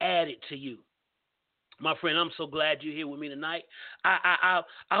added to you. My friend, I'm so glad you're here with me tonight. I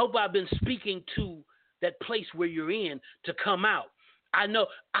hope I've been speaking to that place where you're in to come out. I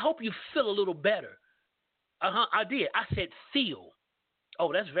hope you feel a little better. I did. I said feel.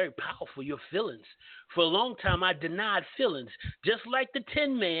 Oh, that's very powerful, your feelings. For a long time, I denied feelings. Just like the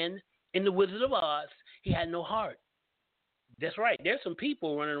Tin Man in The Wizard of Oz, he had no heart. That's right. There's some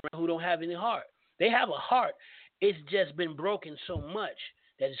people running around who don't have any heart. They have a heart. It's just been broken so much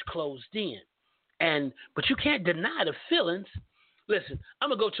that it's closed in. But you can't deny the feelings. Listen, I'm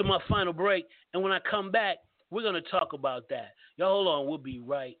going to go to my final break, and when I come back, we're going to talk about that. Y'all hold on. We'll be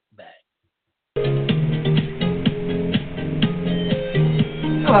right back.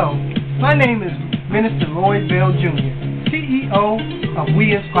 Hello, my name is Minister Lloyd Bell Jr., CEO of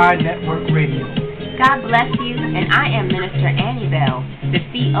We Inspire Network Radio. God bless you, and I am Minister Annie Bell, the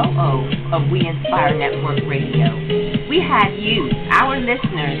COO of We Inspire Network Radio. We had you, our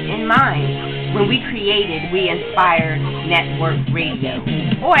listeners, in mind when we created We Inspire Network Radio,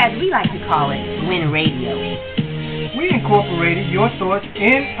 or as we like to call it, WIN Radio. We incorporated your thoughts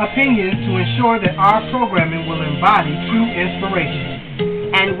and opinions to ensure that our programming will embody true inspiration.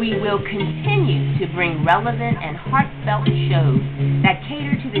 And we will continue to bring relevant and heartfelt shows that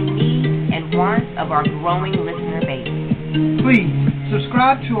cater to the needs and wants of our growing listener base. Please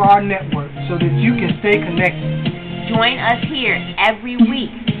subscribe to our network so that you can stay connected. Join us here every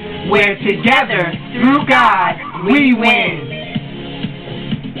week, where together, through God, we win.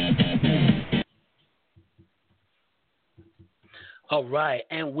 All right,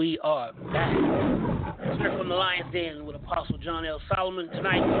 and we are back. Straight from the Lion's Den with Apostle John L. Solomon.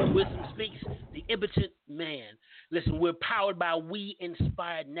 Tonight, Wisdom Speaks, the Impotent Man. Listen, we're powered by We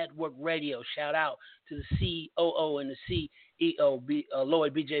Inspired Network Radio. Shout out to the COO and the CEO,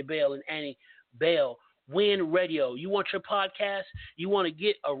 Lloyd B.J. Bell and Annie Bell. WIN Radio. You want your podcast? You want to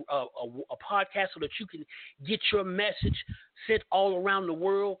get a podcast so that you can get your message sent all around the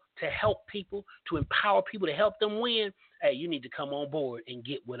world to help people, to empower people, to help them win? Hey, you need to come on board and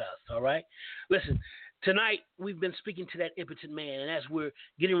get with us, all right? Listen, tonight we've been speaking to that impotent man, and as we're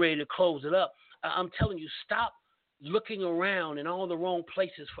getting ready to close it up, I'm telling you, stop looking around in all the wrong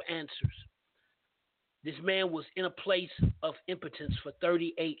places for answers. This man was in a place of impotence for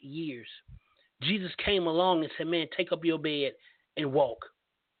 38 years. Jesus came along and said, man, take up your bed and walk.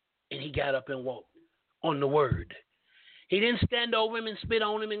 And he got up and walked on the word. He didn't stand over him and spit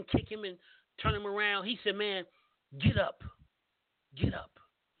on him and kick him and turn him around. He said, man, get up. Get up.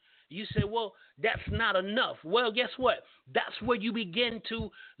 You say, well, that's not enough. Well, guess what? That's where you begin to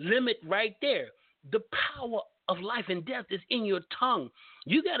limit right there. The power of life and death is in your tongue.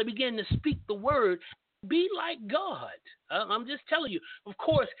 You got to begin to speak the word. Be like God. I'm just telling you. Of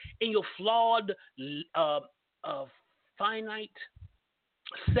course, in your flawed, finite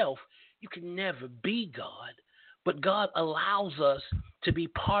self, you can never be God. But God allows us to be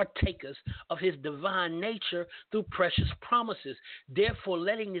partakers of his divine nature through precious promises. Therefore,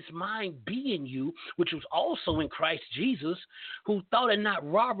 letting this mind be in you, which was also in Christ Jesus, who thought it not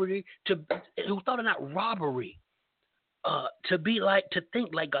robbery to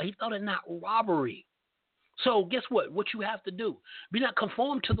think like God. He thought it not robbery. So guess what? What you have to do, be not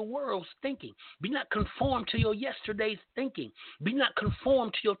conformed to the world's thinking. Be not conformed to your yesterday's thinking. Be not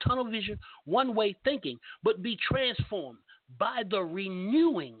conformed to your tunnel vision, one-way thinking, but be transformed by the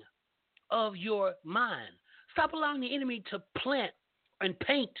renewing of your mind. Stop allowing the enemy to plant and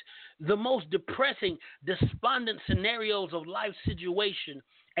paint the most depressing, despondent scenarios of life situation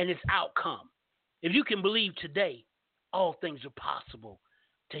and its outcome. If you can believe today, all things are possible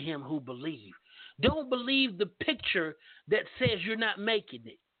to him who believes. Don't believe the picture that says you're not making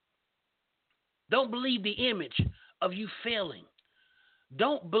it. Don't believe the image of you failing.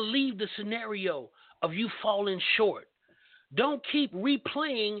 Don't believe the scenario of you falling short. Don't keep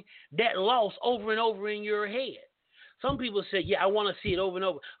replaying that loss over and over in your head. Some people say, yeah, I want to see it over and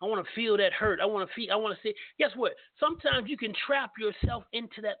over. I want to feel that hurt. I want to see it. Guess what? Sometimes you can trap yourself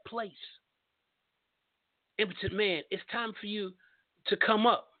into that place. Impotent man, it's time for you to come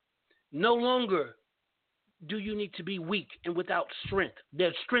up. No longer do you need to be weak and without strength.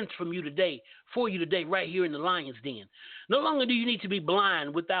 There's strength from you today, for you today, right here in the lion's den. No longer do you need to be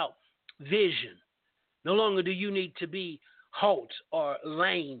blind without vision. No longer do you need to be halt or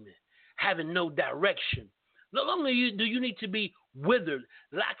lame, having no direction. No longer do you need to be withered,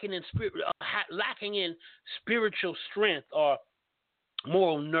 lacking in spiritual strength or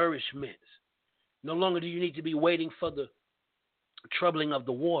moral nourishment. No longer do you need to be waiting for the troubling of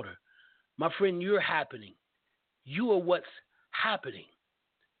the water. My friend, you're happening. You are what's happening.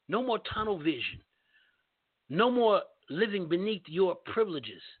 No more tunnel vision. No more living beneath your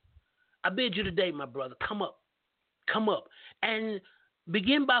privileges. I bid you today, my brother, come up. Come up. And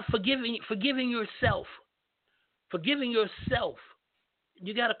begin by forgiving yourself. Forgiving yourself.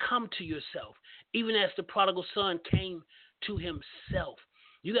 You got to come to yourself. Even as the prodigal son came to himself.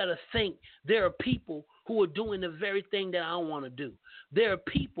 You got to think there are people who are doing the very thing that I want to do. There are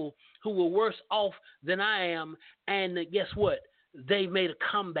people who are worse off than I am, and guess what? They made a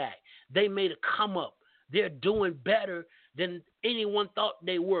comeback. They made a come up. They're doing better than anyone thought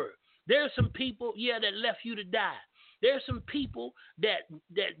they were. There are some people, that left you to die. There are some people that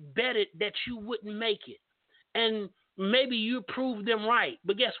betted that you wouldn't make it. And maybe you proved them right.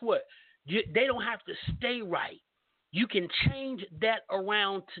 But guess what? They don't have to stay right. You can change that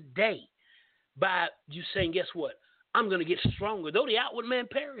around today by you saying, guess what? I'm going to get stronger. Though the outward man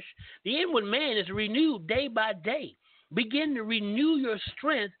perish, the inward man is renewed day by day. Begin to renew your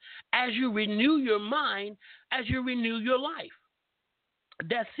strength as you renew your mind, as you renew your life.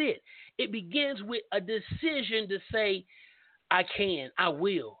 That's it. It begins with a decision to say, I can, I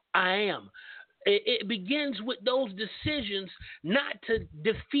will, I am. It begins with those decisions not to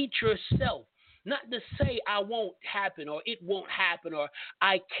defeat yourself, not to say I won't happen or it won't happen or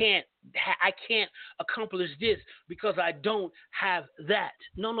I can't accomplish this because I don't have that.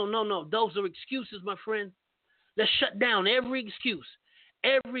 No. Those are excuses, my friend. Let's shut down every excuse.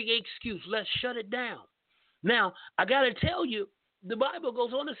 Let's shut it down. Now, I got to tell you, the Bible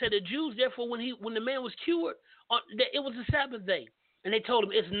goes on to say the Jews, therefore, when the man was cured, it was the Sabbath day. And they told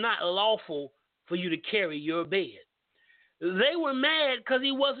him it's not lawful for you to carry your bed. They were mad because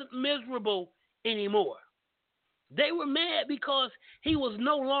he wasn't miserable anymore. They were mad because he was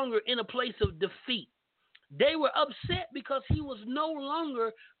no longer in a place of defeat. They were upset because he was no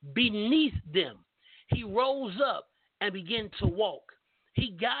longer beneath them. He rose up and began to walk.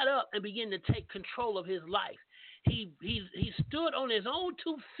 He got up and began to take control of his life. He stood on his own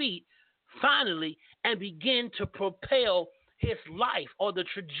 2 feet finally and began to propel his life or the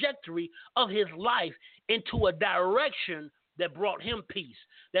trajectory of his life into a direction that brought him peace,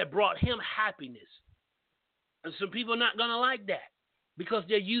 that brought him happiness. And some people are not going to like that because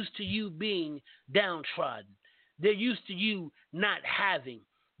they're used to you being downtrodden. They're used to you not having.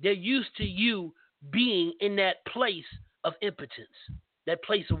 They're used to you being in that place of impotence, that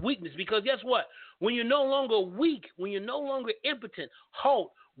place of weakness. Because guess what? When you're no longer weak, when you're no longer impotent,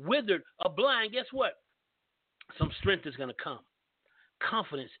 halt, withered, or blind, guess what? Some strength is going to come.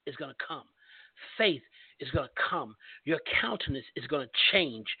 Confidence is going to come. Faith is going to come. Your countenance is going to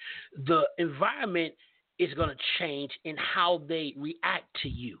change. The environment is going to change in how they react to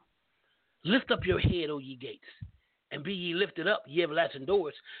you. Lift up your head, O ye gates, and be ye lifted up, ye everlasting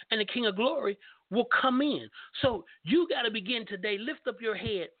doors, and the King of glory will come in. So you got to begin today. Lift up your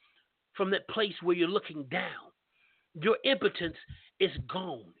head from that place where you're looking down. Your impotence is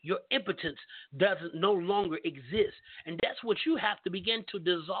gone. Your impotence doesn't no longer exist. And that's what you have to begin to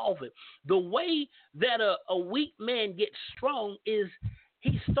dissolve it. The way that a weak man gets strong is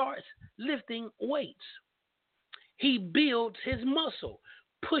he starts lifting weights. He builds his muscle,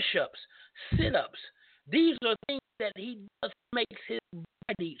 push-ups, sit-ups. These are things that he does makes his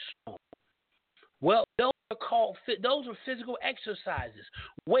body strong. Well, those are physical exercises,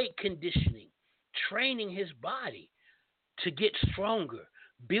 weight conditioning, training his body to get stronger,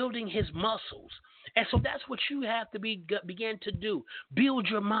 building his muscles. And so that's what you have to begin to do. Build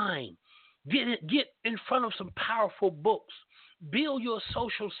your mind. Get in front of some powerful books. Build your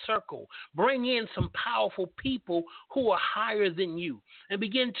social circle. Bring in some powerful people who are higher than you and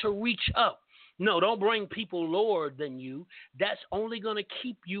begin to reach up. No, don't bring people lower than you. That's only going to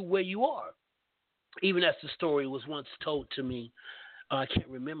keep you where you are. Even as the story was once told to me, I can't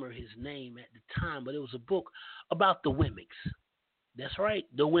remember his name at the time, but it was a book about the Wemmicks. That's right,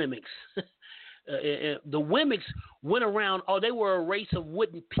 the Wemmicks. The Wemmicks went around, they were a race of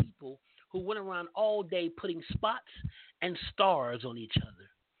wooden people who went around all day putting spots and stars on each other.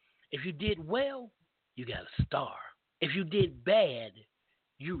 If you did well, you got a star. If you did bad,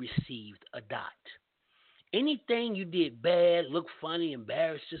 you received a dot. Anything you did bad, looked funny,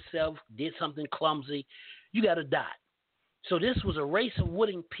 embarrassed yourself, did something clumsy, you got a dot. So this was a race of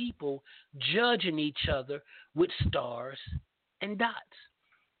wooden people judging each other with stars and dots.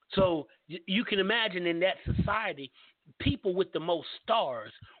 So you can imagine in that society, people with the most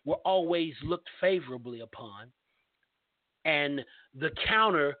stars were always looked favorably upon. And the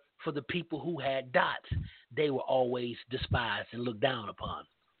counter for the people who had dots, they were always despised and looked down upon.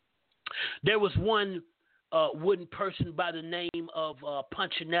 There was one wooden person by the name of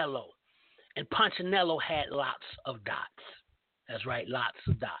Punchinello. And Punchinello had lots of dots. That's right, lots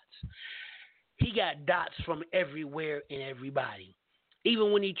of dots. He got dots from everywhere and everybody.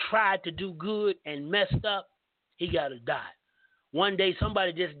 Even when he tried to do good and messed up, he got a dot. One day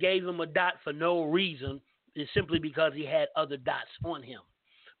somebody just gave him a dot for no reason, and simply because he had other dots on him.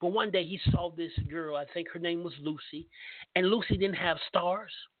 But one day he saw this girl, I think her name was Lucy, and Lucy didn't have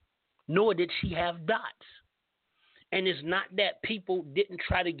stars, nor did she have dots. And it's not that people didn't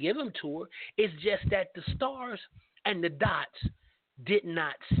try to give them to her. It's just that the stars and the dots did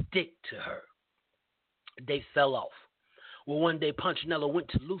not stick to her. They fell off. Well, one day Punchinello went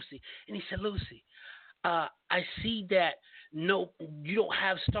to Lucy and he said, Lucy, I see that no, you don't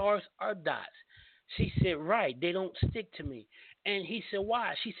have stars or dots. She said, right, they don't stick to me. And he said,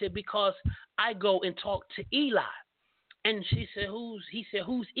 why? She said, because I go and talk to Eli. And he said,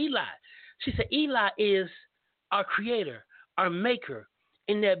 who's Eli? She said, Eli is our creator, our maker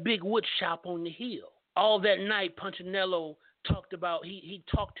in that big wood shop on the hill. All that night, Punchinello talked about, he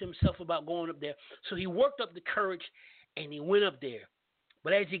talked to himself about going up there. So he worked up the courage and he went up there.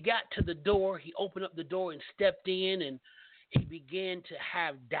 But as he got to the door, he opened up the door and stepped in, and he began to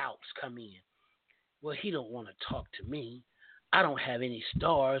have doubts come in. Well, he don't want to talk to me. I don't have any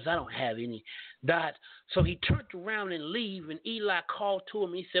stars. I don't have any dots. So he turned around and leave, and Eli called to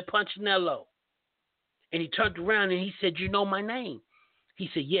him. He said, Punchinello. And he turned around and he said, you know my name? He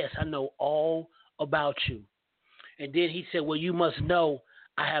said, yes, I know all about you. And then he said, well, you must know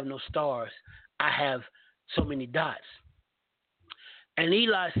I have no stars. I have so many dots. And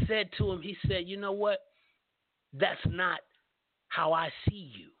Eli said to him, he said, you know what? That's not how I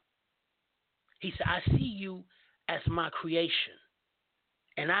see you. He said, I see you as my creation,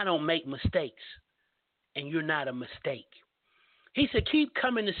 and I don't make mistakes, and you're not a mistake. He said, keep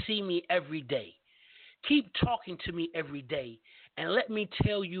coming to see me every day. Keep talking to me every day, and let me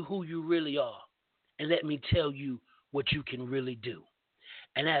tell you who you really are, and let me tell you what you can really do.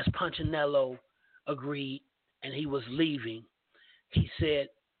 And as Punchinello agreed, and he was leaving, he said,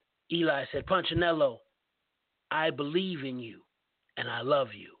 Eli said, Punchinello, I believe in you, and I love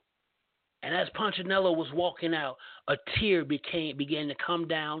you. And as Punchinello was walking out, a tear began to come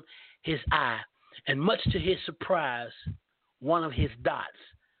down his eye. And much to his surprise, one of his dots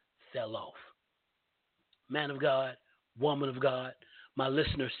fell off. Man of God, woman of God, my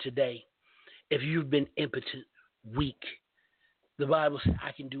listeners today, if you've been impotent, weak, the Bible says,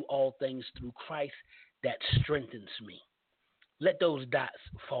 I can do all things through Christ that strengthens me. Let those dots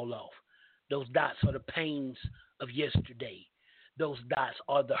fall off. Those dots are the pains of yesterday. Those dots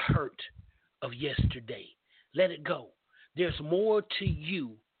are the hurt of yesterday. Let it go. There's more to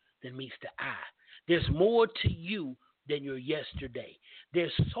you than meets the eye. There's more to you than your yesterday.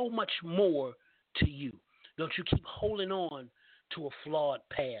 There's so much more to you. Don't you keep holding on to a flawed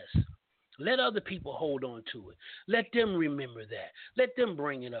past. Let other people hold on to it. Let them remember that. Let them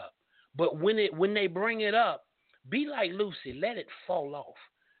bring it up. But when they bring it up, be like Lucy. Let it fall off.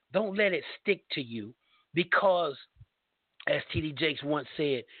 Don't let it stick to you, because, as T.D. Jakes once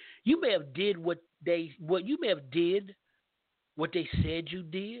said, you may have did what they said you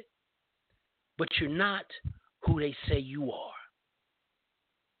did, but you're not who they say you are.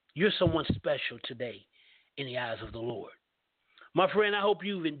 You're someone special today in the eyes of the Lord. My friend, I hope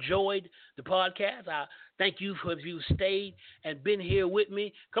you've enjoyed the podcast. I thank you for if you stayed and been here with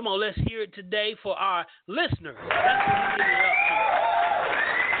me. Come on, let's hear it today for our listeners. That's what we give it up to.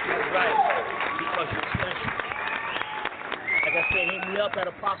 That's right, because you're special. Like I said, hit me up at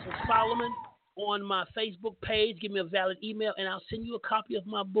Apostle Solomon on my Facebook page. Give me a valid email, and I'll send you a copy of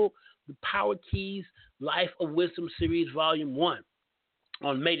my book, The Power Keys Life of Wisdom Series, Volume 1,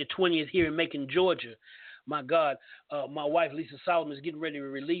 on May the 20th here in Macon, Georgia. My God, my wife, Lisa Solomon, is getting ready to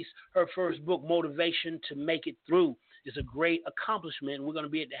release her first book, Motivation to Make It Through. It's a great accomplishment. We're going to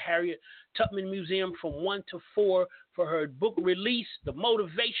be at the Harriet Tubman Museum from 1 to 4 for her book release, the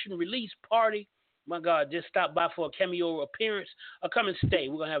Motivation Release Party. My God, just stop by for a cameo appearance or come and stay.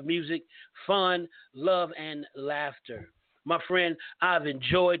 We're going to have music, fun, love, and laughter. My friend, I've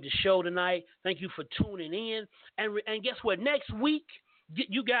enjoyed the show tonight. Thank you for tuning in. And guess what? Next week, I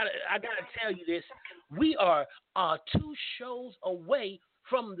got to tell you this. We are 2 shows away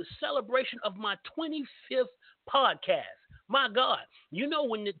from the celebration of my 25th podcast. My God, you know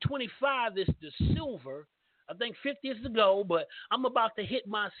when the 25 is the silver, I think 50 is the gold, but I'm about to hit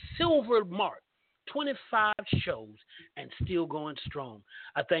my silver mark. 25 shows and still going strong.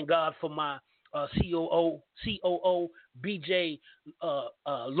 I thank God for my COO, BJ,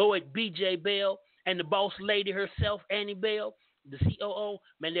 Lloyd BJ Bell, and the boss lady herself, Annie Bell, the COO.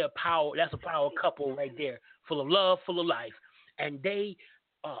 Man, they're power. That's a power couple right there, full of love, full of life. And they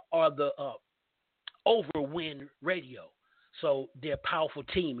are the Overwin Radio. So they're a powerful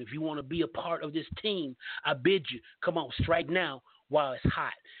team. If you want to be a part of this team, I bid you, come on, strike now while it's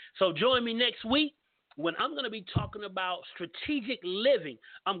hot. So join me next week when I'm going to be talking about strategic living.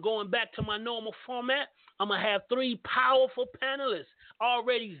 I'm going back to my normal format. I'm going to have 3 powerful panelists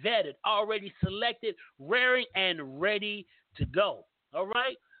already vetted, already selected, raring and ready to go. All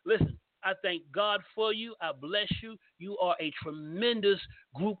right? Listen, I thank God for you. I bless you. You are a tremendous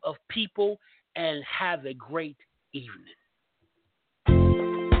group of people, and have a great evening.